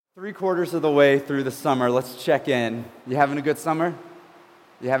Three-quarters of the way through the summer, let's check in. You having a good summer?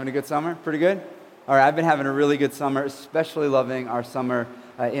 You having a good summer? Pretty good? All right, I've been having a really good summer, especially loving our summer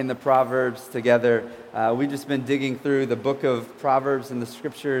in the Proverbs together. We've just been digging through the book of Proverbs and the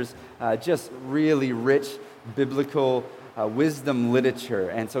scriptures, just really rich biblical wisdom literature.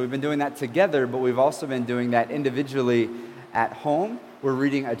 And so we've been doing that together, but we've also been doing that individually at home. We're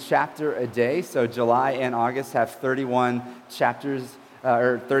reading a chapter a day, so July and August have 31 chapters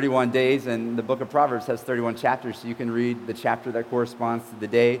or 31 days, and the book of Proverbs has 31 chapters, so you can read the chapter that corresponds to the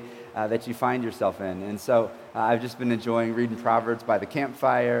day that you find yourself in. And so I've just been enjoying reading Proverbs by the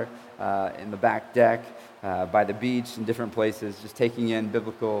campfire, in the back deck, by the beach, in different places, just taking in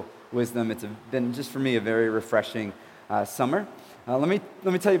biblical wisdom. It's been, just for me, a very refreshing summer. Let me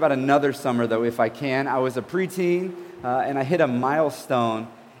tell you about another summer, though, if I can. I was a preteen, and I hit a milestone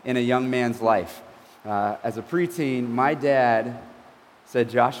in a young man's life. As a preteen, my dad said,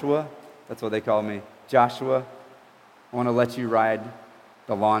 "Joshua," that's what they call me, "Joshua, I want to let you ride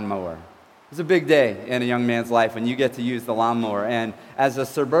the lawnmower." It's a big day in a young man's life when you get to use the lawnmower. And as a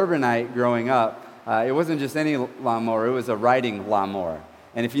suburbanite growing up, it wasn't just any lawnmower, it was a riding lawnmower.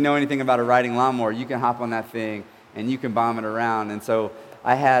 And if you know anything about a riding lawnmower, you can hop on that thing and you can bomb it around. And so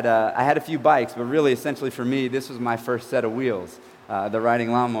I had a few bikes, but really, essentially for me, this was my first set of wheels. The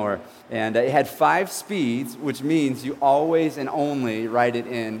riding lawnmower. And it had 5 speeds, which means you always and only ride it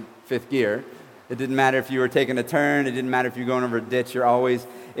in 5th gear. It didn't matter if you were taking a turn, it didn't matter if you were going over a ditch, you're always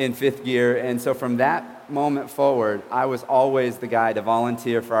in 5th gear. And so from that moment forward, I was always the guy to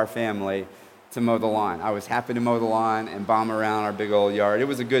volunteer for our family to mow the lawn. I was happy to mow the lawn and bomb around our big old yard. It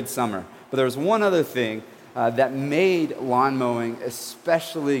was a good summer. But there was one other thing that made lawn mowing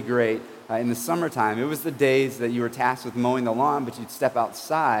especially great in the summertime. It was the days that you were tasked with mowing the lawn, but you'd step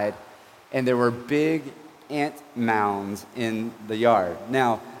outside and there were big ant mounds in the yard.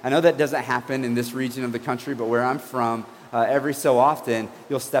 Now, I know that doesn't happen in this region of the country, but where I'm from, every so often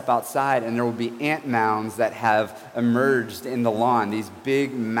you'll step outside and there will be ant mounds that have emerged in the lawn, these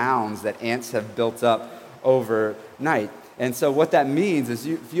big mounds that ants have built up overnight. And so what that means is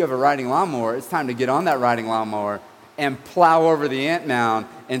if you have a riding lawnmower, it's time to get on that riding lawnmower and plow over the ant mound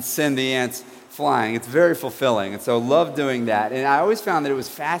and send the ants flying. It's very fulfilling, and so love doing that. And I always found that it was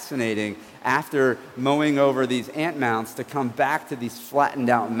fascinating after mowing over these ant mounds to come back to these flattened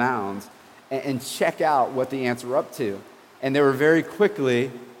out mounds and check out what the ants were up to. And they were very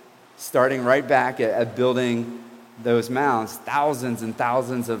quickly starting right back at building those mounds, thousands and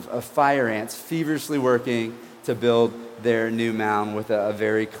thousands of fire ants feverishly working to build their new mound with a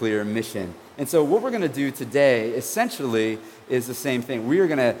very clear mission. And so what we're going to do today essentially is the same thing. We are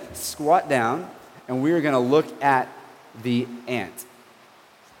going to squat down and we are going to look at the ant.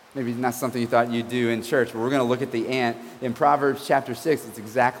 Maybe not something you thought you'd do in church, but we're going to look at the ant. In Proverbs chapter 6, it's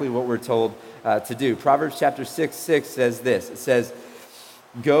exactly what we're told to do. Proverbs chapter 6 says this. It says,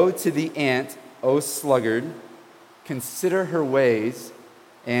 "Go to the ant, O sluggard, consider her ways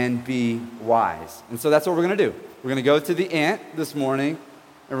and be wise." And so that's what we're going to do. We're going to go to the ant this morning,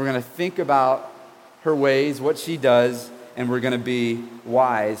 and we're going to think about her ways, what she does, and we're going to be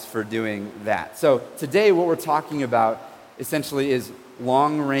wise for doing that. So today what we're talking about essentially is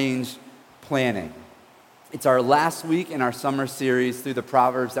long-range planning. It's our last week in our summer series through the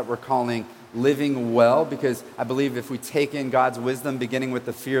Proverbs that we're calling Living Well, because I believe if we take in God's wisdom, beginning with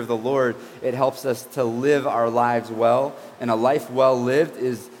the fear of the Lord, it helps us to live our lives well. And a life well lived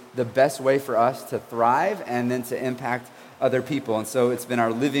is the best way for us to thrive and then to impact other people. And so it's been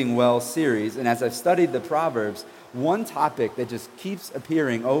our Living Well series. And as I've studied the Proverbs, one topic that just keeps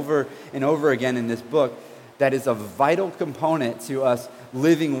appearing over and over again in this book that is a vital component to us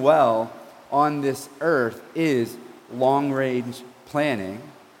living well on this earth is long-range planning,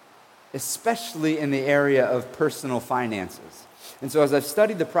 especially in the area of personal finances. And so as I've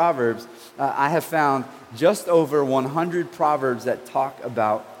studied the Proverbs, I have found just over 100 Proverbs that talk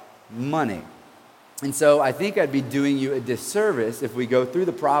about money. And so I think I'd be doing you a disservice if we go through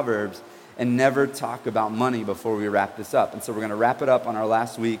the Proverbs and never talk about money before we wrap this up. And so we're going to wrap it up on our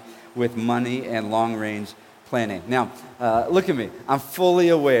last week with money and long-range planning. Now, look at me. I'm fully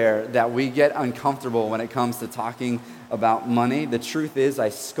aware that we get uncomfortable when it comes to talking about money. The truth is, I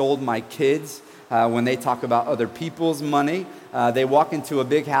scold my kids when they talk about other people's money. They walk into a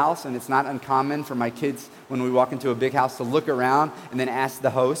big house, and it's not uncommon for my kids, when we walk into a big house, to look around and then ask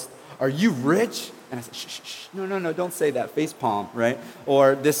the host, "Are you rich?" And I said, shh, no, don't say that, face palm, right?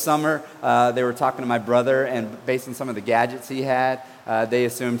 Or this summer, they were talking to my brother, and based on some of the gadgets he had, they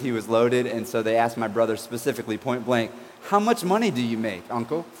assumed he was loaded, and so they asked my brother specifically, point blank, how much money do you make,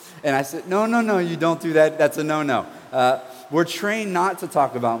 uncle? And I said, no, you don't do that. That's a no-no. We're trained not to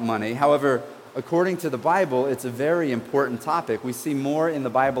talk about money. However, according to the Bible, it's a very important topic. We see more in the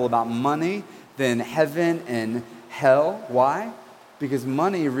Bible about money than heaven and hell. Why? Because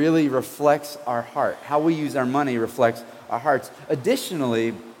money really reflects our heart. How we use our money reflects our hearts.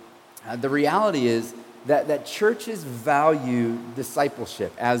 Additionally, the reality is that churches value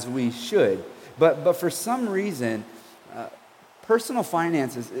discipleship, as we should. But for some reason, personal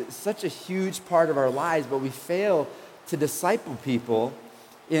finances is such a huge part of our lives, but we fail to disciple people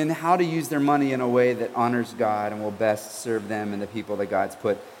in how to use their money in a way that honors God and will best serve them and the people that God's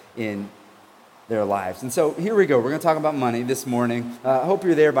put in their lives. And so here we go. We're going to talk about money this morning. I hope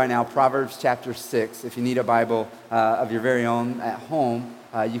you're there by now. Proverbs chapter 6. If you need a Bible of your very own at home,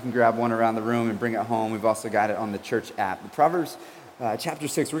 you can grab one around the room and bring it home. We've also got it on the church app. Proverbs chapter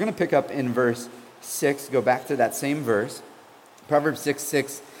 6. We're going to pick up in verse 6. Go back to that same verse. Proverbs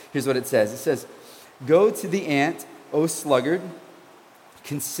 6:6. Here's what it says. It says, "Go to the ant, O sluggard,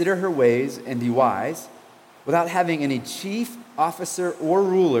 consider her ways and be wise. Without having any chief, officer, or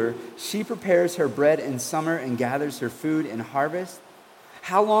ruler, she prepares her bread in summer and gathers her food in harvest.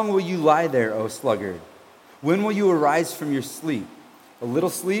 How long will you lie there, O sluggard? When will you arise from your sleep? A little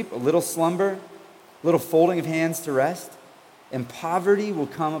slumber, a little folding of hands to rest, and poverty will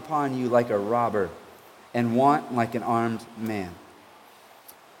come upon you like a robber, and want like an armed man."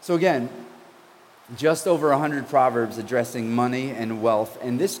 So again, just over 100 proverbs addressing money and wealth,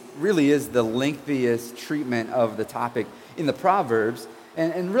 and this really is the lengthiest treatment of the topic in the Proverbs.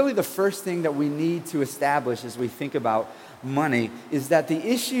 And really the first thing that we need to establish as we think about money is that the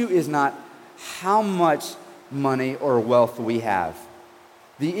issue is not how much money or wealth we have.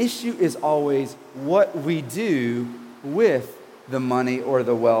 The issue is always what we do with the money or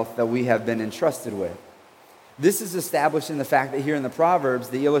the wealth that we have been entrusted with. This is established in the fact that here in the Proverbs,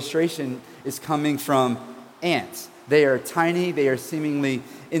 the illustration is coming from ants. They are tiny, they are seemingly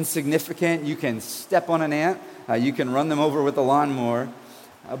insignificant. You can step on an ant, you can run them over with a lawnmower,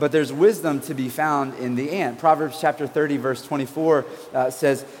 but there's wisdom to be found in the ant. Proverbs chapter 30, verse 24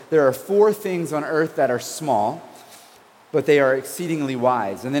 says, "There are 4 things on earth that are small, but they are exceedingly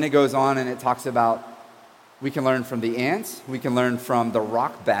wise." And then it goes on and it talks about we can learn from the ants, we can learn from the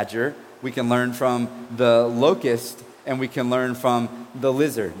rock badger, we can learn from the locust, and we can learn from the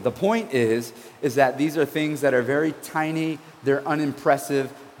lizard. The point is that these are things that are very tiny, they're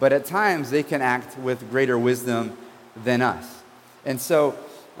unimpressive, but at times they can act with greater wisdom than us. And so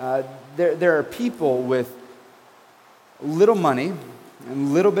there are people with little money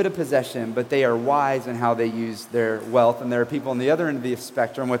and little bit of possession, but they are wise in how they use their wealth. And there are people on the other end of the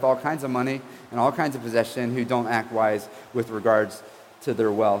spectrum with all kinds of money and all kinds of possession who don't act wise with regards to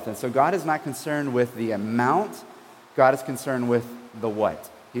their wealth. And so God is not concerned with the amount. God is concerned with the what.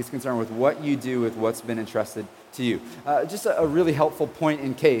 He's concerned with what you do with what's been entrusted to you. Just a really helpful point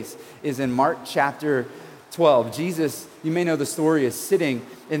in case is in Mark chapter 12. Jesus, you may know the story, is sitting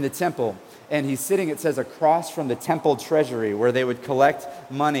in the temple. And he's sitting, it says, across from the temple treasury where they would collect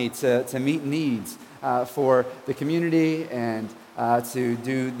money to meet needs for the community and to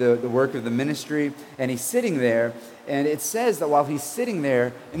do the work of the ministry. And he's sitting there, and it says that while he's sitting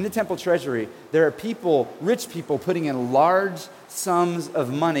there in the temple treasury, there are people, rich people, putting in large sums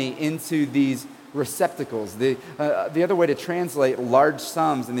of money into these receptacles. The other way to translate large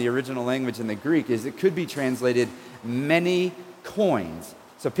sums in the original language in the Greek is it could be translated many coins.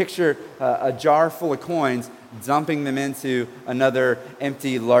 So picture a jar full of coins, dumping them into another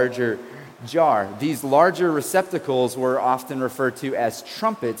empty, larger jar. These larger receptacles were often referred to as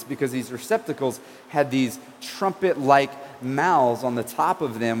trumpets because these receptacles had these trumpet-like mouths on the top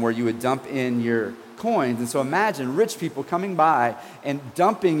of them where you would dump in your coins. And so imagine rich people coming by and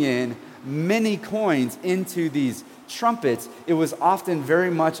dumping in many coins into these trumpets. It was often very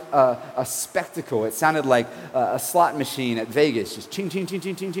much a spectacle. It sounded like a slot machine at Vegas, just ching, ching, ching,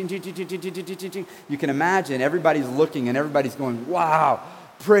 ching, ching, ching, ching, ching, ching, ching, ching, ching, ching. You can imagine everybody's looking and everybody's going, wow,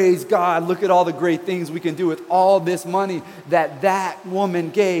 praise God, look at all the great things we can do with all this money that woman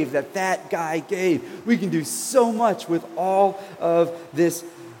gave, that guy gave. We can do so much with all of this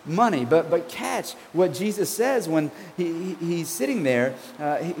money. But catch what Jesus says when he's sitting there.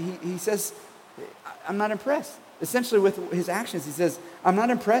 He says, I'm not impressed. Essentially with his actions, he says, I'm not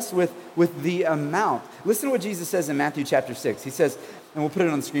impressed with the amount. Listen to what Jesus says in Matthew chapter 6. He says, and we'll put it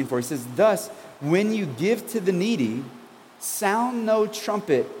on the screen for you. He says, "Thus, when you give to the needy, sound no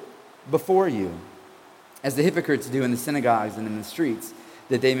trumpet before you, as the hypocrites do in the synagogues and in the streets,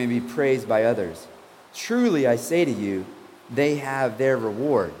 that they may be praised by others. Truly, I say to you, they have their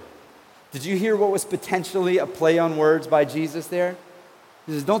reward. Did you hear what was potentially a play on words by Jesus there?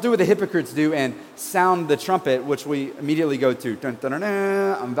 He says, don't do what the hypocrites do and sound the trumpet, which we immediately go to. Dun, dun, dun,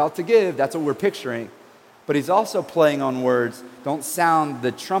 dun, I'm about to give. That's what we're picturing. But he's also playing on words. Don't sound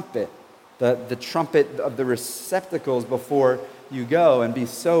the trumpet, the trumpet of the receptacles before you go, and be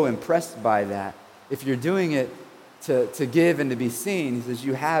so impressed by that. If you're doing it to give and to be seen, he says,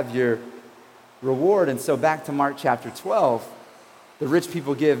 you have your reward. And so back to Mark chapter 12, the rich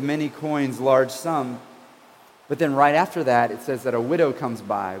people give many coins, large sum. But then right after that, it says that a widow comes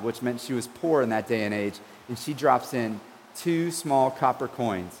by, which meant she was poor in that day and age, and she drops in 2 small copper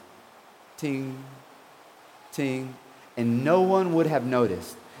coins. Ting, ting. And no one would have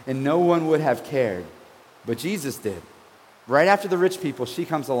noticed, and no one would have cared. But Jesus did. Right after the rich people, she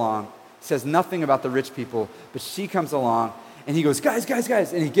comes along, says nothing about the rich people, but she comes along, and he goes, guys, guys,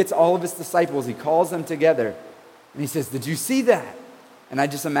 guys. And he gets all of his disciples, he calls them together, and he says, did you see that? And I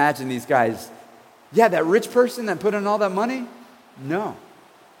just imagine these guys, yeah, that rich person that put in all that money? No.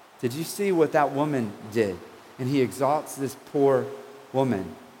 Did you see what that woman did? And he exalts this poor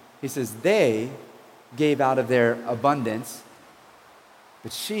woman. He says, they gave out of their abundance,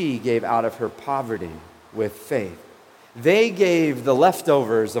 but she gave out of her poverty with faith. They gave the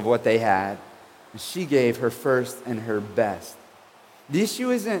leftovers of what they had, and she gave her first and her best. The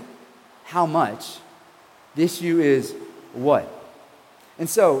issue isn't how much. The issue is what. And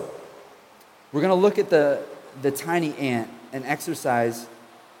so, we're going to look at the tiny ant and exercise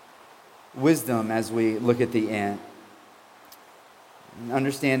wisdom as we look at the ant.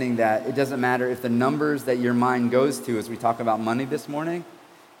 Understanding that it doesn't matter if the numbers that your mind goes to as we talk about money this morning,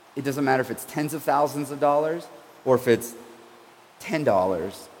 it doesn't matter if it's tens of thousands of dollars or if it's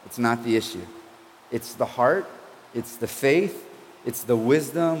 $10. It's not the issue. It's the heart, it's the faith, it's the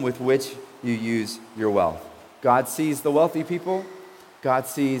wisdom with which you use your wealth. God sees the wealthy people. God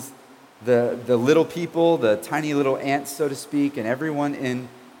sees the little people, the tiny little ants, so to speak, and everyone in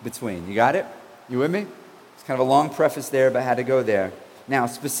between. You got it? You with me? It's kind of a long preface there, but I had to go there. Now,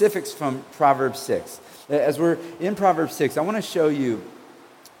 specifics from Proverbs 6. As we're in Proverbs 6, I want to show you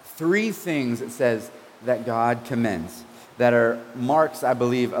 3 things it says that God commends, that are marks, I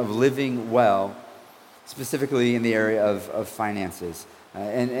believe, of living well, specifically in the area of finances.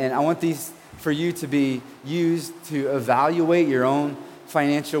 And I want these for you to be used to evaluate your own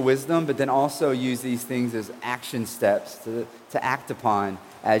financial wisdom, but then also use these things as action steps to act upon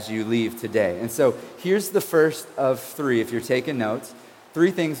as you leave today. And so here's the first of 3, if you're taking notes. 3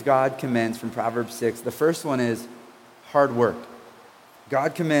 things God commends from Proverbs 6. The first one is hard work.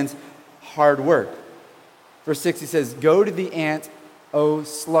 God commends hard work. Verse 6, he says, go to the ant, O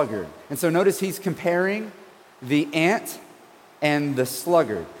sluggard. And so notice he's comparing the ant and the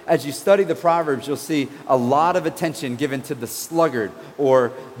sluggard. As you study the Proverbs, you'll see a lot of attention given to the sluggard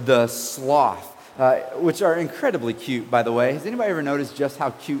or the sloth, which are incredibly cute, by the way. Has anybody ever noticed just how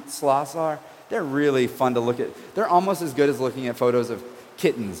cute sloths are? They're really fun to look at. They're almost as good as looking at photos of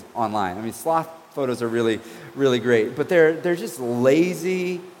kittens online. I mean, sloth photos are really, really great, but they're just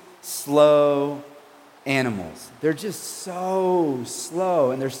lazy, slow animals. They're just so slow,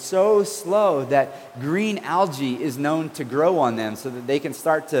 and they're so slow that green algae is known to grow on them so that they can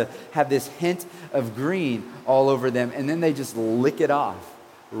start to have this hint of green all over them, and then they just lick it off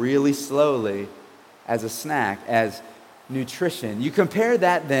really slowly as a snack, as nutrition. You compare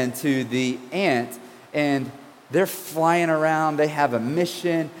that then to the ant, and they're flying around, they have a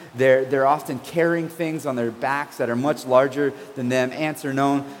mission, they're often carrying things on their backs that are much larger than them. Ants are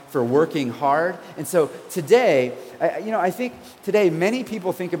known for working hard. And so today, I think today many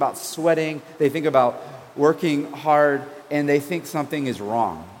people think about sweating, they think about working hard, and they think something is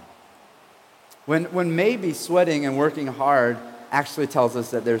wrong. When maybe sweating and working hard actually tells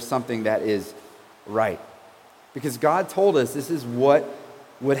us that there's something that is right. Because God told us this is what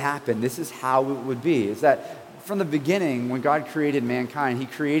would happen, this is how it would be. Is that from the beginning, when God created mankind, he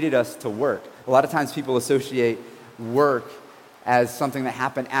created us to work. A lot of times people associate work as something that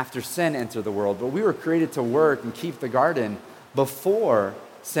happened after sin entered the world, but we were created to work and keep the garden before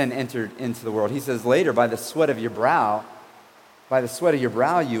sin entered into the world. He says later, by the sweat of your brow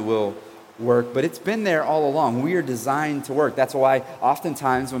you will work, but it's been there all along. We are designed to work. That's why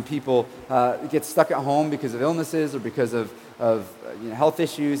oftentimes when people get stuck at home because of illnesses or because of health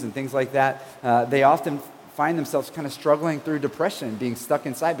issues and things like that, they often find themselves kind of struggling through depression, being stuck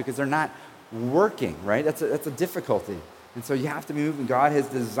inside because they're not working, right? That's a difficulty. And so you have to move, and God has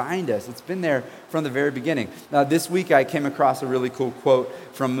designed us. It's been there from the very beginning. Now, this week I came across a really cool quote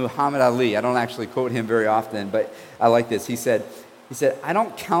from Muhammad Ali. I don't actually quote him very often, but I like this. He said, I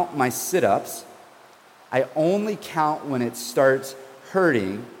don't count my sit-ups. I only count when it starts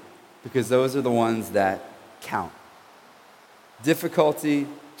hurting because those are the ones that count. Difficulty,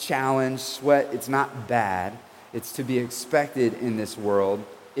 challenge, sweat, it's not bad. It's to be expected in this world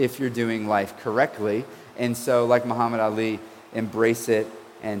if you're doing life correctly. And so, like Muhammad Ali, embrace it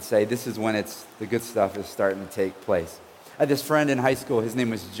and say, this is when the good stuff is starting to take place. I had this friend in high school, his name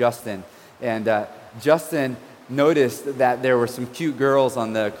was Justin. And Justin noticed that there were some cute girls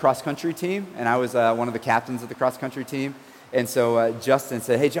on the cross-country team, and I was one of the captains of the cross-country team. And so Justin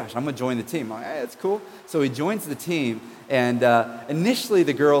said, hey, Josh, I'm going to join the team. I'm like, hey, that's cool. So he joins the team, and initially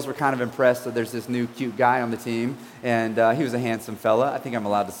the girls were kind of impressed that there's this new cute guy on the team, and he was a handsome fella. I think I'm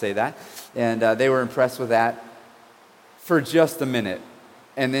allowed to say that. And they were impressed with that for just a minute,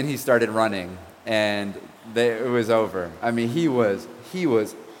 and then he started running, and it was over. I mean, he was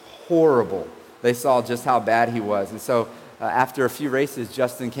horrible. They saw just how bad he was. And so after a few races,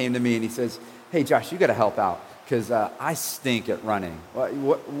 Justin came to me and he says, hey, Josh, you got to help out because I stink at running.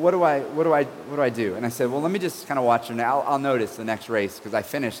 What do I do? And I said, well, let me just kind of watch him now. I'll notice the next race because I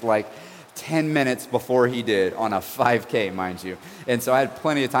finished like 10 minutes before he did on a 5K, mind you. And so I had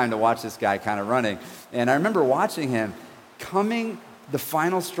plenty of time to watch this guy kind of running. And I remember watching him coming the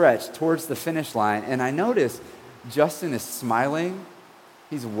final stretch towards the finish line, and I noticed Justin is smiling.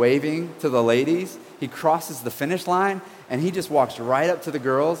 He's waving to the ladies. He crosses the finish line, and he just walks right up to the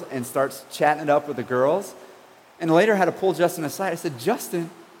girls and starts chatting it up with the girls. And later I had to pull Justin aside. I said, Justin,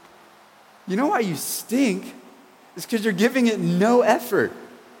 you know why you stink? It's because you're giving it no effort.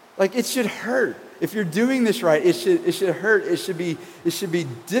 Like, it should hurt. If you're doing this right, it should hurt. It should be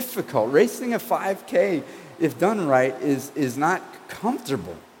difficult. Racing a 5K, if done right, is not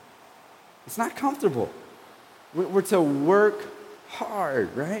comfortable. It's not comfortable. We're to work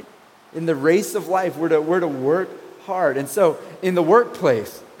hard, right? In the race of life, we're to work hard. And so in the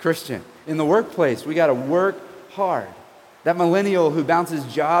workplace, Christian, in the workplace, we got to work hard. That millennial who bounces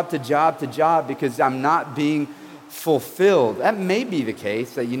job to job to job because I'm not being fulfilled. That may be the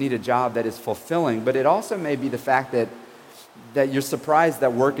case, that you need a job that is fulfilling, but it also may be the fact that you're surprised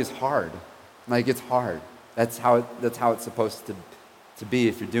that work is hard. Like, it's hard. That's how it's supposed to be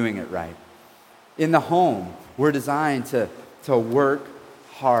if you're doing it right. In the home, we're designed to work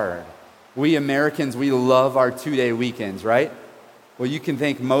hard. We Americans, we love our 2-day weekends, right? Well, you can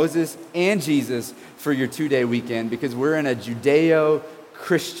thank Moses and Jesus for your 2-day weekend because we're in a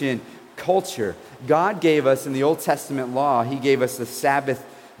Judeo-Christian culture. God gave us in the Old Testament law, he gave us the Sabbath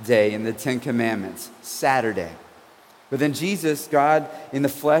day in the Ten Commandments, Saturday. But then Jesus, God in the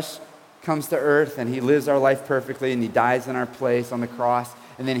flesh, comes to earth and he lives our life perfectly and he dies in our place on the cross.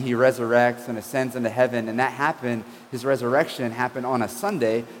 And then he resurrects and ascends into heaven. And that happened, his resurrection happened on a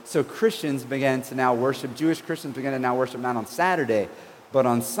Sunday. So Christians began to now worship, Jewish Christians began to now worship not on Saturday, but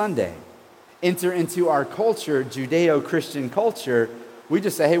on Sunday. Enter into our culture, Judeo-Christian culture, we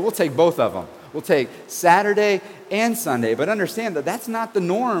just say, hey, we'll take both of them. We'll take Saturday and Sunday. But understand that that's not the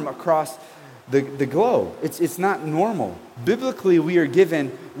norm across the globe. It's not normal. Biblically, we are given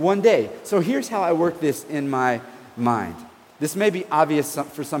one day. So here's how I work this in my mind. This may be obvious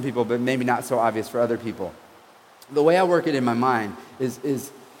for some people, but maybe not so obvious for other people. The way I work it in my mind is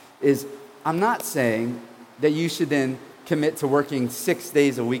I'm not saying that you should then commit to working 6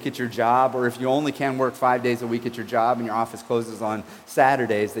 days a week at your job, or if you only can work 5 days a week at your job and your office closes on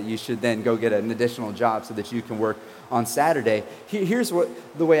Saturdays, that you should then go get an additional job so that you can work on Saturday. Here's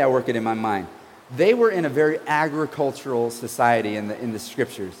the way I work it in my mind. They were in a very agricultural society in the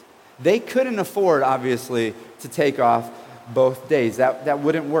scriptures. They couldn't afford, obviously, to take off both days. That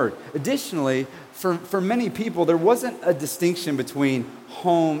wouldn't work. Additionally, for many people, there wasn't a distinction between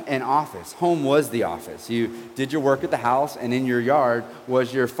home and office. Home was the office. You did your work at the house, and in your yard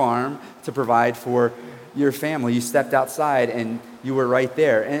was your farm to provide for your family. You stepped outside, and you were right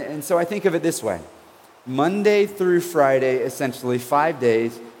there. And so I think of it this way. Monday through Friday, essentially 5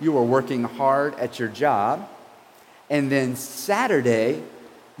 days, you were working hard at your job. And then Saturday,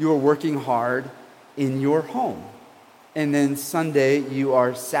 you were working hard in your home. And then Sunday, you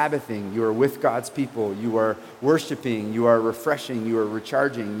are Sabbathing. You are with God's people. You are worshiping. You are refreshing. You are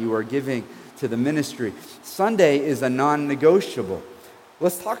recharging. You are giving to the ministry. Sunday is a non-negotiable.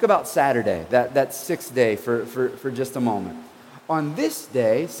 Let's talk about Saturday, that sixth day for just a moment. On this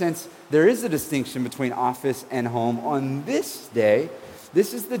day, since there is a distinction between office and home, on this day,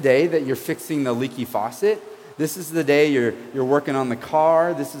 this is the day that you're fixing the leaky faucet. This is the day you're working on the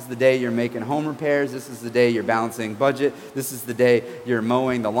car. This is the day you're making home repairs. This is the day you're balancing budget. This is the day you're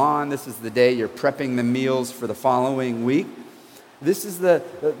mowing the lawn. This is the day you're prepping the meals for the following week. This is the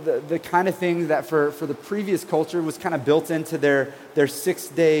kind of thing that for the previous culture was kind of built into their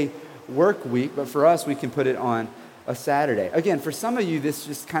 6-day work week. But for us, we can put it on a Saturday. Again, for some of you, this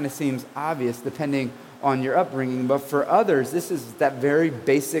just kind of seems obvious depending on your upbringing, but for others, this is that very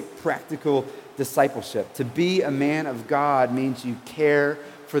basic, practical discipleship. To be a man of God means you care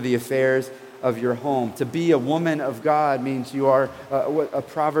for the affairs of your home. To be a woman of God means you are a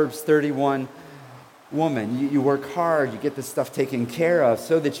Proverbs 31 woman. You work hard, you get this stuff taken care of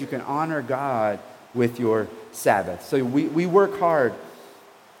so that you can honor God with your Sabbath. So we work hard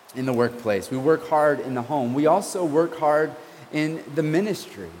in the workplace. We work hard in the home. We also work hard in the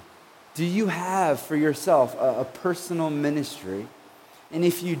ministry. Do you have for yourself a personal ministry? And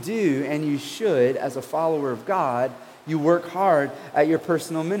if you do, and you should, as a follower of God, you work hard at your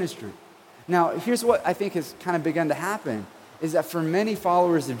personal ministry. Now, here's what I think has kind of begun to happen, is that for many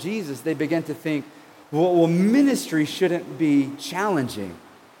followers of Jesus, they begin to think, well, ministry shouldn't be challenging.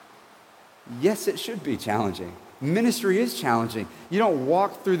 Yes, it should be challenging. Ministry is challenging. You don't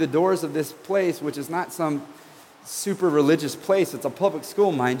walk through the doors of this place, which is not some super religious place. It's a public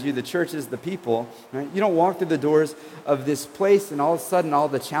school, mind you. The church is the people, right? You don't walk through the doors of this place and all of a sudden all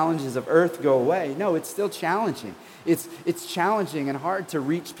the challenges of earth go away. No, it's still challenging. It's challenging and hard to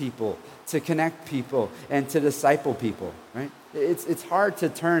reach people, to connect people, and to disciple people, right? It's hard to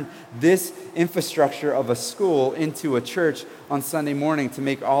turn this infrastructure of a school into a church on Sunday morning, to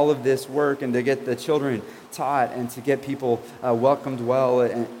make all of this work and to get the children taught and to get people welcomed well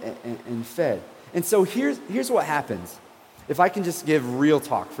and fed. And so here's what happens. If I can just give real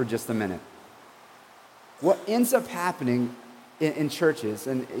talk for just a minute. What ends up happening in churches,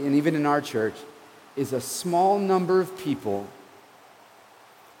 and even in our church, is a small number of people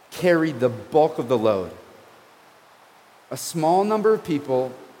carry the bulk of the load. A small number of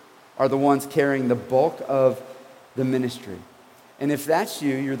people are the ones carrying the bulk of the ministry. And if that's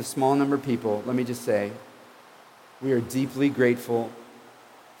you, you're the small number of people, let me just say, we are deeply grateful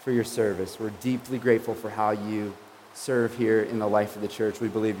for your service. We're deeply grateful for how you serve here in the life of the church. We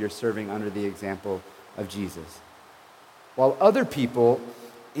believe you're serving under the example of Jesus. While other people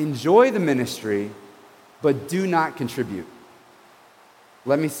enjoy the ministry, but do not contribute.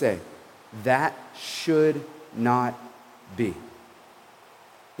 Let me say, that should not be.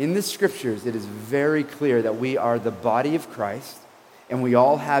 In the scriptures, it is very clear that we are the body of Christ, and we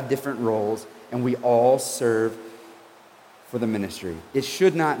all have different roles, and we all serve for the ministry. It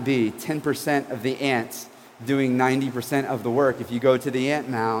should not be 10% of the ants doing 90% of the work. If you go to the ant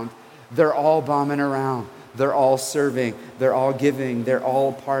mound, they're all bombing around. They're all serving. They're all giving. They're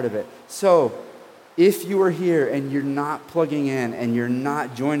all part of it. So, if you are here and you're not plugging in and you're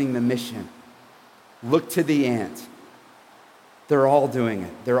not joining the mission, look to the ants. They're all doing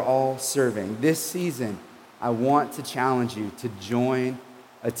it. They're all serving. This season, I want to challenge you to join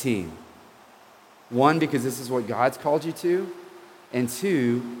a team. One, because this is what God's called you to. And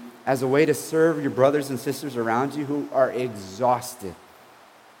two, as a way to serve your brothers and sisters around you who are exhausted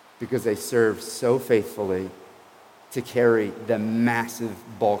because they serve so faithfully to carry the massive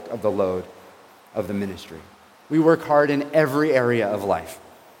bulk of the load of the ministry. We work hard in every area of life.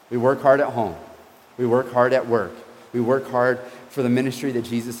 We work hard at home. We work hard at work. We work hard for the ministry that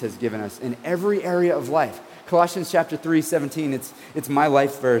Jesus has given us in every area of life. Colossians chapter 3:17, it's my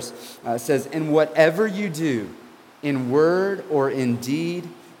life verse, says, "And whatever you do, in word or in deed,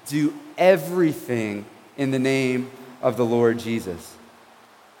 do everything in the name of the Lord Jesus."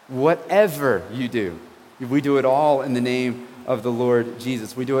 Whatever you do, we do it all in the name of the Lord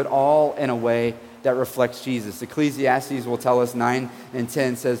Jesus. We do it all in a way that reflects Jesus. Ecclesiastes will tell us 9 and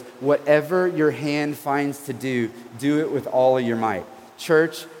 10 says, "Whatever your hand finds to do, do it with all of your might."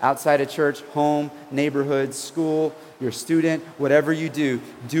 Church, outside of church, home, neighborhood, school, your student, whatever you do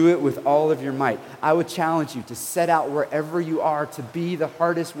it with all of your might. I would challenge you to set out wherever you are to be the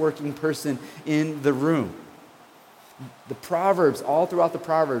hardest working person in the room. The Proverbs, all throughout the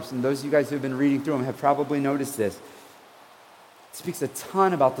Proverbs, and those of you guys who have been reading through them have probably noticed this, it speaks a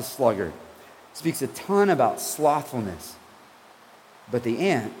ton about the sluggard. It speaks a ton about slothfulness. But the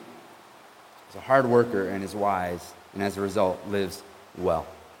ant is a hard worker and is wise, and as a result, lives well.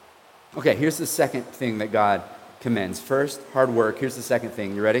 Okay, here's the second thing that God commends. First, hard work. Here's the second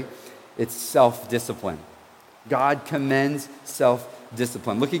thing. You ready? It's self-discipline. God commends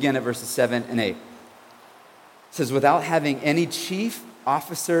self-discipline. Look again at verses 7 and 8. It says, "Without having any chief,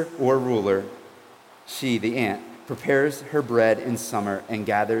 officer, or ruler, she, the ant, prepares her bread in summer and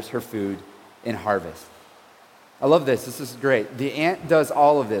gathers her food in harvest." I love this. This is great. The ant does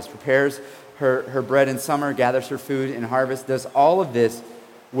all of this, prepares her bread in summer, gathers her food in harvest, does all of this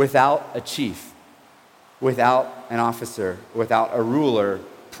without a chief, without an officer, without a ruler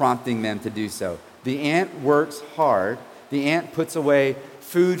prompting them to do so. The ant works hard. The ant puts away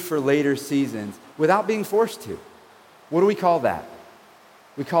food for later seasons without being forced to. What do we call that?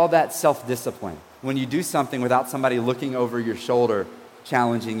 We call that self-discipline. When you do something without somebody looking over your shoulder,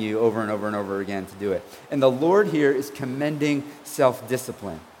 challenging you over and over and over again to do it. And the Lord here is commending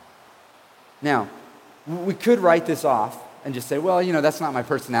self-discipline. Now, we could write this off and just say, well, that's not my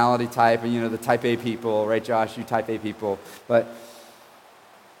personality type, and the type A people, right, Josh, you type A people. But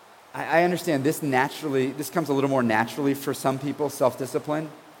I understand this comes a little more naturally for some people, self-discipline.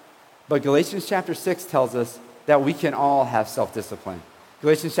 But Galatians chapter 6 tells us that we can all have self-discipline.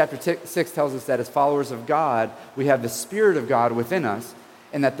 Galatians chapter 6 tells us that as followers of God, we have the Spirit of God within us,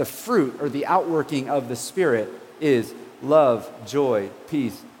 and that the fruit or the outworking of the Spirit is love, joy,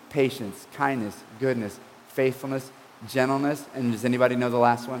 peace, patience, kindness, goodness, faithfulness, gentleness, and does anybody know the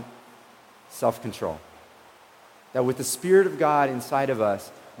last one? Self-control. That with the Spirit of God inside of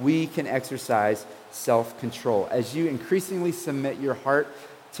us, we can exercise self-control. As you increasingly submit your heart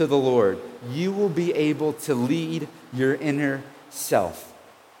to the Lord, you will be able to lead your inner self.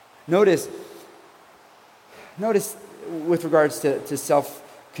 Notice with regards to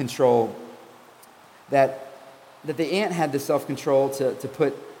self-control that the ant had the self-control to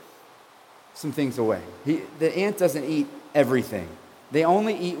put some things away. The ant doesn't eat everything. They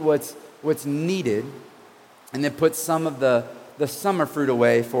only eat what's needed, and then put some of the summer fruit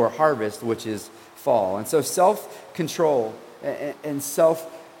away for harvest, which is fall. And so self-control and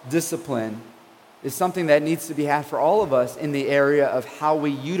self-discipline is something that needs to be had for all of us in the area of how we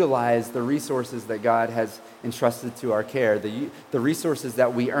utilize the resources that God has entrusted to our care, the resources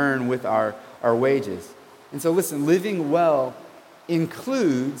that we earn with our wages. And so listen, living well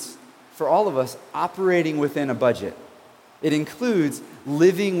includes, for all of us, operating within a budget. It includes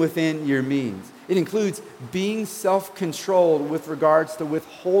living within your means. It includes being self-controlled with regards to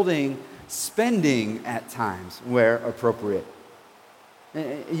withholding spending at times where appropriate.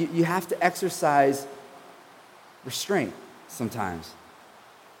 You have to exercise restraint sometimes.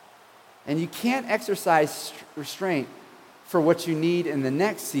 And you can't exercise restraint for what you need in the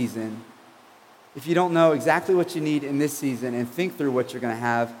next season if you don't know exactly what you need in this season and think through what you're going to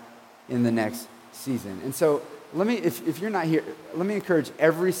have in the next season. And so if you're not here, let me encourage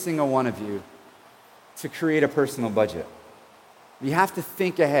every single one of you to create a personal budget. You have to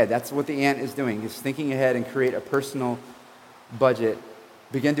think ahead. That's what the ant is doing, is thinking ahead and create a personal budget.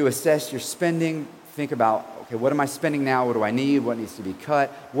 Begin to assess your spending. Think about, okay, what am I spending now? What do I need? What needs to be cut?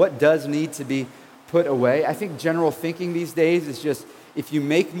 What does need to be put away? I think general thinking these days is just, if you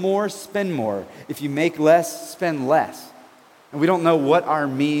make more, spend more. If you make less, spend less. And we don't know what our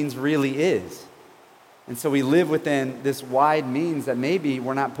means really is. And so we live within this wide means that maybe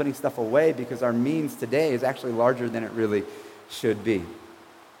we're not putting stuff away because our means today is actually larger than it really should be.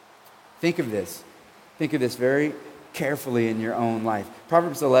 Think of this. Think of this very carefully in your own life.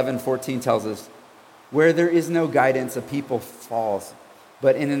 Proverbs 11:14 tells us, where there is no guidance, a people falls,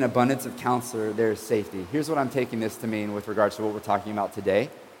 but in an abundance of counselor, there is safety. Here's what I'm taking this to mean with regards to what we're talking about today,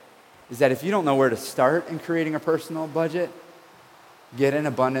 is that if you don't know where to start in creating a personal budget, get an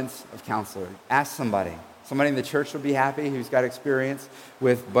abundance of counselor. Ask somebody. Somebody in the church would be happy who's got experience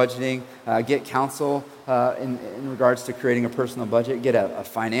with budgeting. Get counsel in regards to creating a personal budget. Get a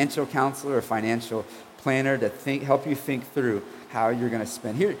financial counselor, a financial planner to help you think through how you're going to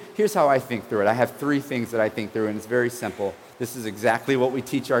spend. Here's how I think through it. I have 3 things that I think through, and it's very simple. This is exactly what we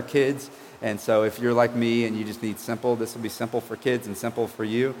teach our kids. And so if you're like me and you just need simple, this will be simple for kids and simple for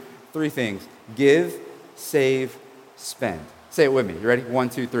you. 3 things. Give, save, spend. Say it with me. You ready? 1,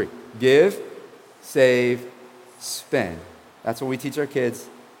 2, 3. Give, save, spend. That's what we teach our kids.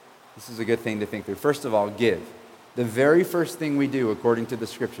 This is a good thing to think through. First of all, give. The very first thing we do, according to the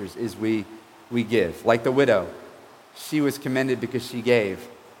scriptures, is we give. Like the widow, she was commended because she gave.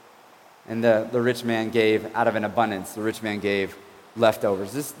 And the rich man gave out of an abundance. The rich man gave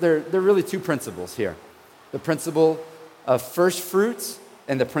leftovers. There are really 2 principles here. The principle of first fruits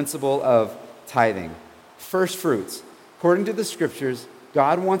and the principle of tithing. First fruits. According to the scriptures,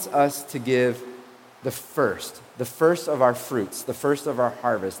 God wants us to give the first of our fruits, the first of our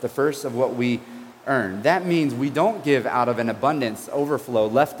harvest, the first of what we earn. That means we don't give out of an abundance, overflow,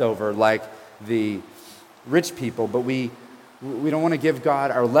 leftover like the rich people, but we don't want to give God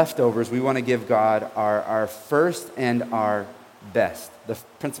our leftovers. We want to give God our first and our best. The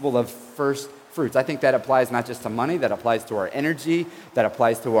principle of first fruits. I think that applies not just to money, that applies to our energy, that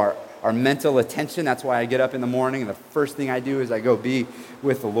applies to our mental attention. That's why I get up in the morning and the first thing I do is I go be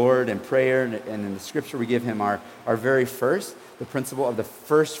with the Lord in prayer, and in the scripture we give him our very first, the principle of the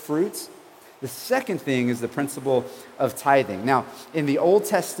first fruits. The second thing is the principle of tithing. Now, in the Old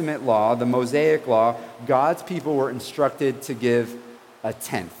Testament law, the Mosaic law, God's people were instructed to give a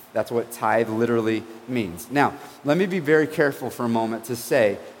tenth. That's what tithe literally means. Now, let me be very careful for a moment to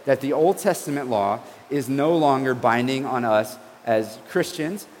say that the Old Testament law is no longer binding on us as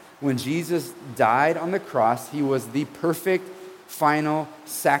Christians. When Jesus died on the cross, he was the perfect, final,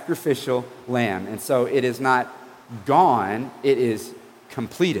 sacrificial lamb. And so it is not gone, it is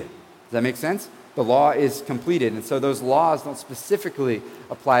completed. Does that make sense? The law is completed. And so those laws don't specifically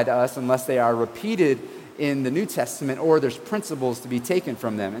apply to us unless they are repeated in the New Testament or there's principles to be taken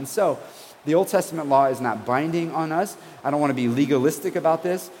from them. And so the Old Testament law is not binding on us. I don't want to be legalistic about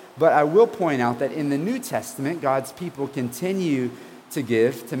this, but I will point out that in the New Testament, God's people continue to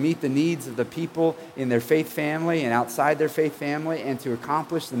give, to meet the needs of the people in their faith family and outside their faith family, and to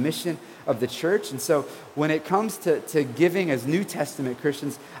accomplish the mission of the church. And so when it comes to giving as New Testament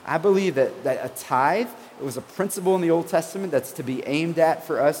Christians, I believe that a tithe, it was a principle in the Old Testament that's to be aimed at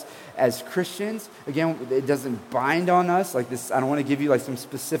for us as Christians. Again, it doesn't bind on us like this. I don't want to give you like some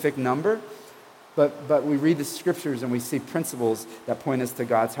specific number, but we read the scriptures and we see principles that point us to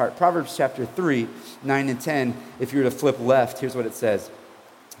God's heart. Proverbs chapter 3, 9 and 10, if you were to flip left, here's what it says.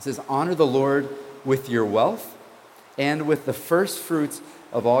 It says, honor the Lord with your wealth and with the first fruits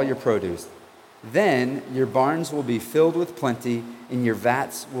of all your produce. Then your barns will be filled with plenty and your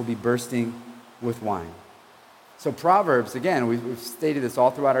vats will be bursting with wine. So Proverbs, again, we've stated this all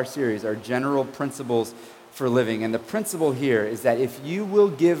throughout our series, are general principles for living. And the principle here is that if you will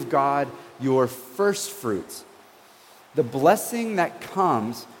give God your first fruits, the blessing that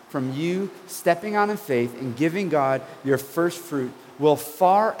comes from you stepping out in faith and giving God your first fruit will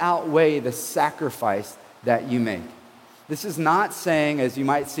far outweigh the sacrifice that you make. This is not saying, as you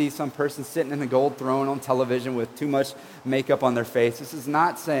might see some person sitting in a gold throne on television with too much makeup on their face. This is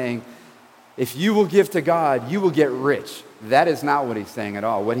not saying, if you will give to God, you will get rich. That is not what he's saying at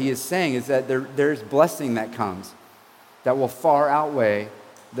all. What he is saying is that there's blessing that comes that will far outweigh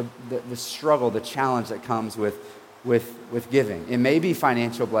the struggle, the challenge that comes with giving. It may be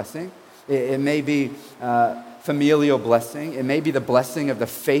financial blessing. It may be familial blessing. It may be the blessing of the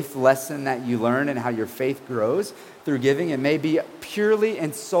faith lesson that you learn and how your faith grows through giving. It may be purely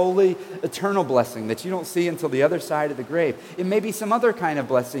and solely eternal blessing that you don't see until the other side of the grave. It may be some other kind of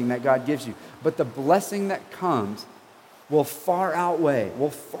blessing that God gives you. But the blessing that comes will far outweigh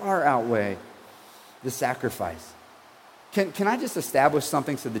the sacrifice. Can I just establish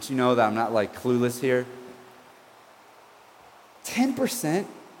something so that you know that I'm not like clueless here? 10%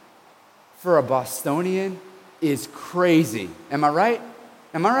 for a Bostonian is crazy. Am I right?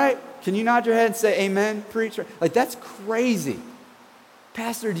 Am I right? Can you nod your head and say amen, preacher? Like, that's crazy.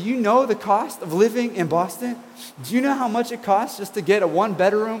 Pastor, do you know the cost of living in Boston? Do you know how much it costs just to get a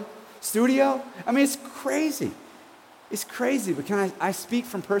one-bedroom studio? I mean, it's crazy. It's crazy, but can I speak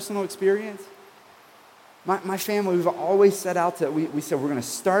from personal experience? My family, we've always set out to, we said we're going to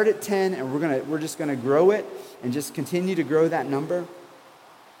start at 10 and we're just going to grow it and just continue to grow that number. And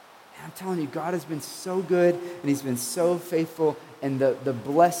I'm telling you, God has been so good and he's been so faithful, and the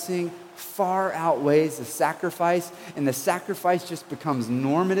blessing far outweighs the sacrifice, and the sacrifice just becomes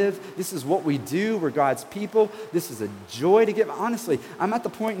normative. This is what we do. We're God's people. This is a joy to give. Honestly, I'm at the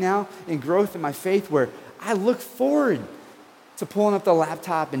point now in growth in my faith where I look forward to pulling up the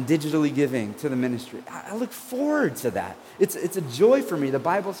laptop and digitally giving to the ministry. I look forward to that. It's a joy for me. The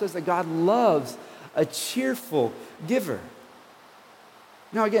Bible says that God loves a cheerful giver.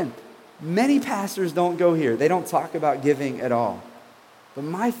 Now again, many pastors don't go here. They don't talk about giving at all. But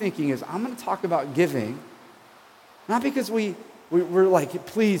my thinking is, I'm going to talk about giving, not because we're like,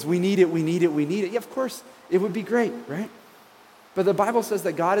 please, we need it. Yeah, of course, it would be great, right? But the Bible says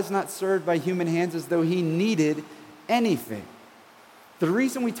that God is not served by human hands as though he needed anything. The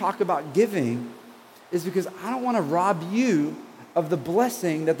reason we talk about giving is because I don't want to rob you of the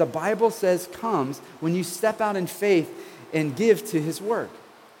blessing that the Bible says comes when you step out in faith and give to his work.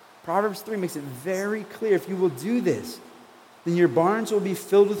 Proverbs 3 makes it very clear. If you will do this, then your barns will be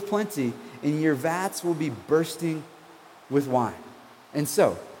filled with plenty and your vats will be bursting with wine. And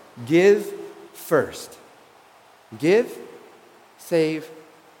so, give first. Give, save,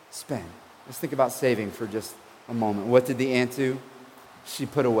 spend. Let's think about saving for just a moment. What did the ant do? She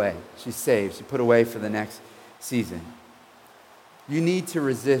put away. She saved. She put away for the next season. You need to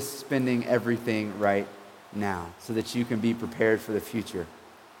resist spending everything right now so that you can be prepared for the future.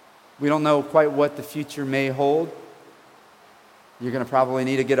 We don't know quite what the future may hold. You're going to probably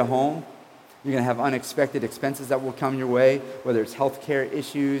need to get a home. You're going to have unexpected expenses that will come your way, whether it's healthcare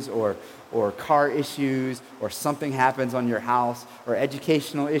issues or car issues, or something happens on your house, or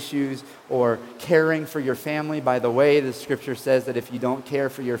educational issues, or caring for your family. By the way, the scripture says that if you don't care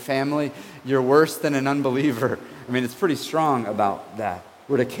for your family, you're worse than an unbeliever. I mean, it's pretty strong about that.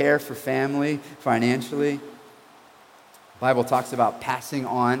 We're to care for family financially. The Bible talks about passing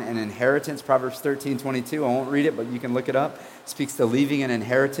on an inheritance. Proverbs 13:22. I won't read it, but you can look it up. It speaks to leaving an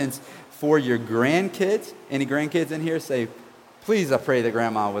inheritance for your grandkids. Any grandkids in here? Say, please, I pray that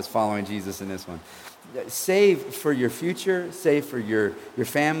grandma was following Jesus in this one. Save for your future. Save for your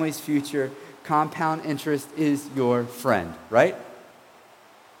family's future. Compound interest is your friend, right?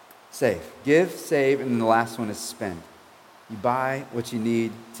 Save. Give, save, and then the last one is spend. You buy what you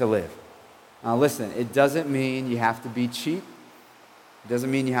need to live. Now listen, it doesn't mean you have to be cheap. It doesn't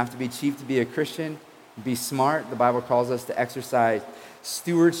mean you have to be cheap to be a Christian. Be smart. The Bible calls us to exercise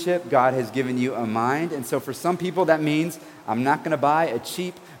stewardship. God has given you a mind. And so for some people that means I'm not going to buy a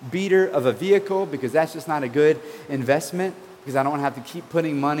cheap beater of a vehicle because that's just not a good investment, because I don't have to keep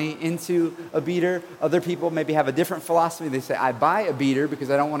putting money into a beater. Other people maybe have a different philosophy. They say, I buy a beater because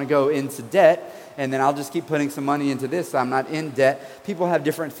I don't want to go into debt, and then I'll just keep putting some money into this so I'm not in debt. People have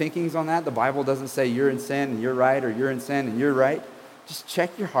different thinkings on that. The Bible doesn't say you're in sin and you're right, or you're in sin and you're right. Just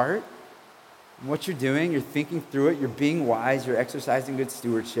check your heart and what you're doing. You're thinking through it. You're being wise. You're exercising good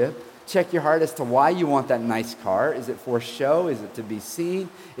stewardship. Check your heart as to why you want that nice car. Is it for show? Is it to be seen?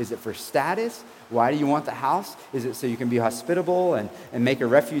 Is it for status? Why do you want the house? Is it so you can be hospitable and make a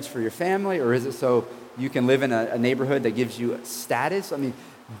refuge for your family? Or is it so you can live in a neighborhood that gives you status? I mean,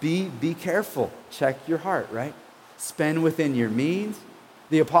 be careful. Check your heart, right? Spend within your means.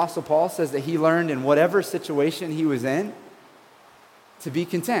 The Apostle Paul says that he learned in whatever situation he was in to be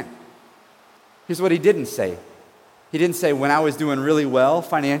content. Here's what he didn't say. He didn't say, when I was doing really well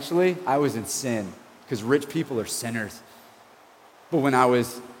financially, I was in sin, because rich people are sinners. But when I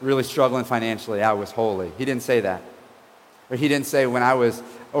was really struggling financially, I was holy. He didn't say that. Or he didn't say, when I was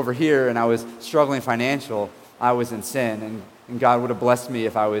over here and I was struggling financial, I was in sin, and God would have blessed me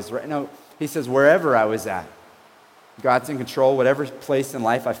if I was right. No, he says, wherever I was at, God's in control. Whatever place in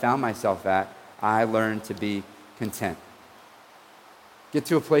life I found myself at, I learned to be content. Get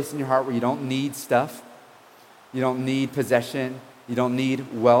to a place in your heart where you don't need stuff. You don't need possession. You don't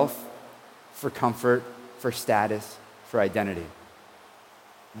need wealth for comfort, for status, for identity.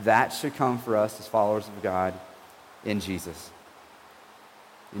 That should come for us as followers of God in Jesus.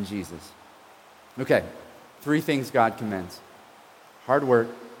 In Jesus. Okay, 3 things God commends. Hard work,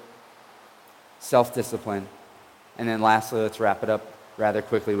 self-discipline, and then lastly, let's wrap it up rather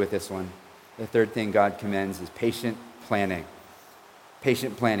quickly with this one. The 3rd thing God commends is patient planning.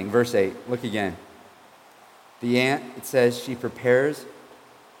 Patient planning. Verse 8, look again. The ant, it says, she prepares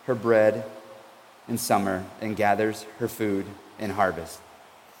her bread in summer and gathers her food in harvest.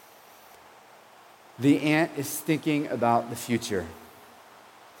 The ant is thinking about the future.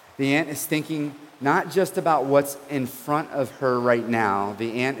 The ant is thinking not just about what's in front of her right now.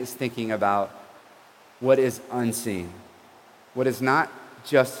 The ant is thinking about what is unseen, what is not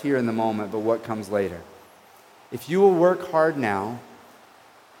just here in the moment, but what comes later. If you will work hard now,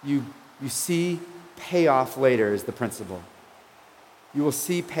 you see payoff later is the principle. You will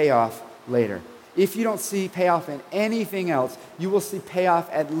see payoff later. If you don't see payoff in anything else, you will see payoff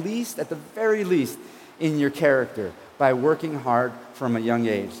at the very least, in your character by working hard from a young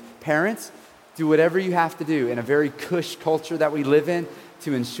age. Parents, do whatever you have to do in a very cush culture that we live in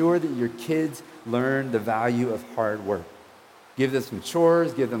to ensure that your kids learn the value of hard work. Give them some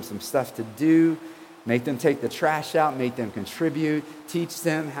chores, give them some stuff to do, make them take the trash out, make them contribute, teach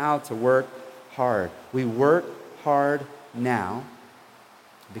them how to work hard. We work hard now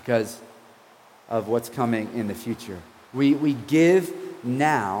because of what's coming in the future. We give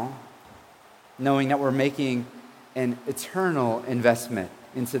now knowing that we're making an eternal investment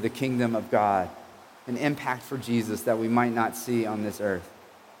into the kingdom of God, an impact for Jesus that we might not see on this earth,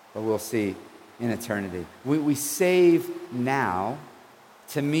 but we'll see in eternity. We save now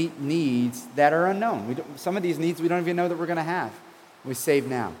to meet needs that are unknown. Some of these needs we don't even know that we're going to have. We save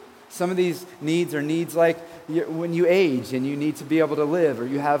now. Some of these needs are needs like when you age and you need to be able to live, or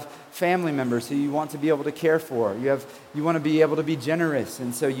you have family members who you want to be able to care for. You want to be able to be generous,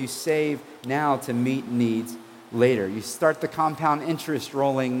 and so you save now to meet needs later. You start the compound interest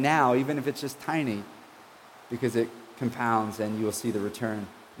rolling now, even if it's just tiny, because it compounds and you will see the return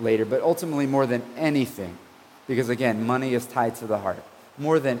later. But ultimately, more than anything, because again, money is tied to the heart,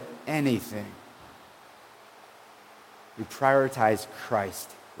 more than anything, we prioritize Christ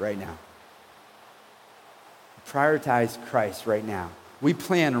right now. Prioritize Christ right now. We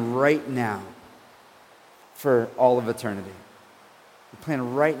plan right now for all of eternity. We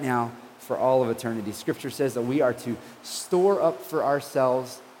plan right now for all of eternity. Scripture says that we are to store up for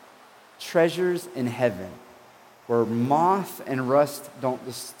ourselves treasures in heaven where moth and rust don't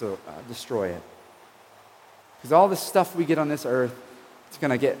destroy it. Because all the stuff we get on this earth, it's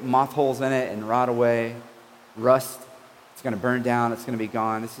going to get moth holes in it and rot away, rust. It's going to burn down. It's going to be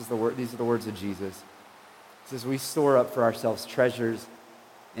gone. These are the words of Jesus. He says, we store up for ourselves treasures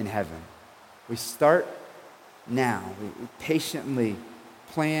in heaven. We start now. We patiently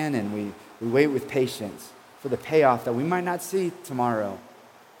plan and we wait with patience for the payoff that we might not see tomorrow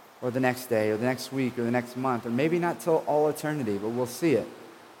or the next day or the next week or the next month or maybe not till all eternity, but we'll see it.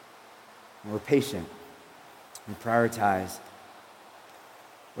 And we're patient. We prioritize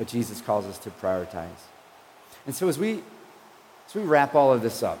what Jesus calls us to prioritize. And so as we wrap all of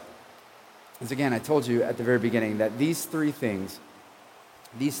this up, as again, I told you at the very beginning that these three things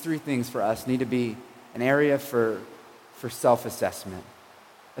for us need to be an area for self-assessment.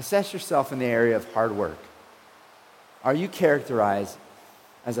 Assess yourself in the area of hard work. Are you characterized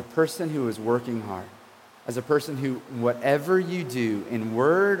as a person who is working hard? As a person who, whatever you do, in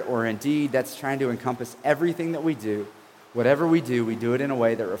word or in deed, that's trying to encompass everything that we do. Whatever we do it in a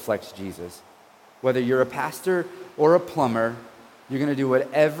way that reflects Jesus. Whether you're a pastor or a plumber, you're going to do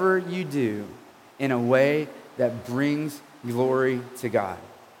whatever you do in a way that brings glory to God.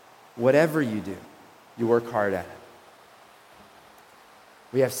 Whatever you do, you work hard at it.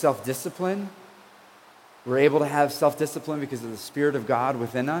 We have self-discipline. We're able to have self-discipline because of the Spirit of God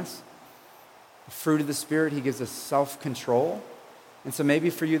within us. The fruit of the Spirit, He gives us self-control. And so maybe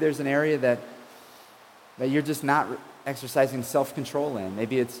for you there's an area that you're just not exercising self-control in.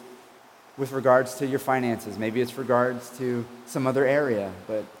 Maybe it's with regards to your finances. Maybe it's regards to some other area.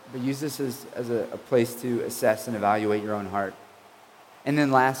 But use this as a place to assess and evaluate your own heart. And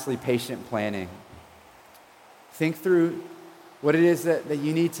then lastly, patient planning. Think through what it is that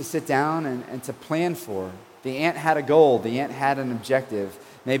you need to sit down and to plan for. The ant had a goal. The ant had an objective.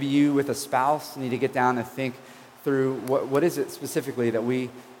 Maybe you with a spouse need to get down and think through what is it specifically that we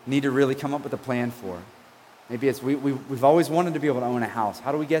need to really come up with a plan for. Maybe it's we've always wanted to be able to own a house.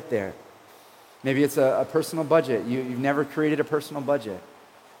 How do we get there? Maybe it's a personal budget. You've never created a personal budget.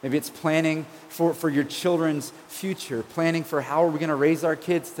 Maybe it's planning for your children's future, planning for how are we going to raise our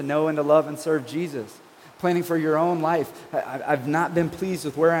kids to know and to love and serve Jesus, planning for your own life. I've not been pleased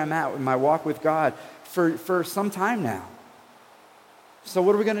with where I'm at in my walk with God for some time now. So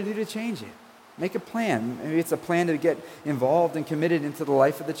what are we going to do to change it? Make a plan. Maybe it's a plan to get involved and committed into the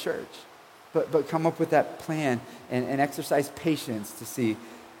life of the church. But come up with that plan and exercise patience to see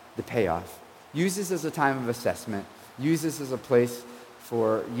the payoff. Use this as a time of assessment. Use this as a place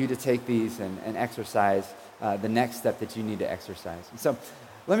for you to take these and exercise the next step that you need to exercise. And so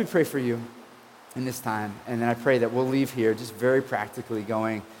let me pray for you in this time, and then I pray that we'll leave here just very practically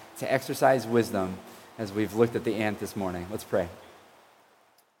going to exercise wisdom as we've looked at the ant this morning. Let's pray.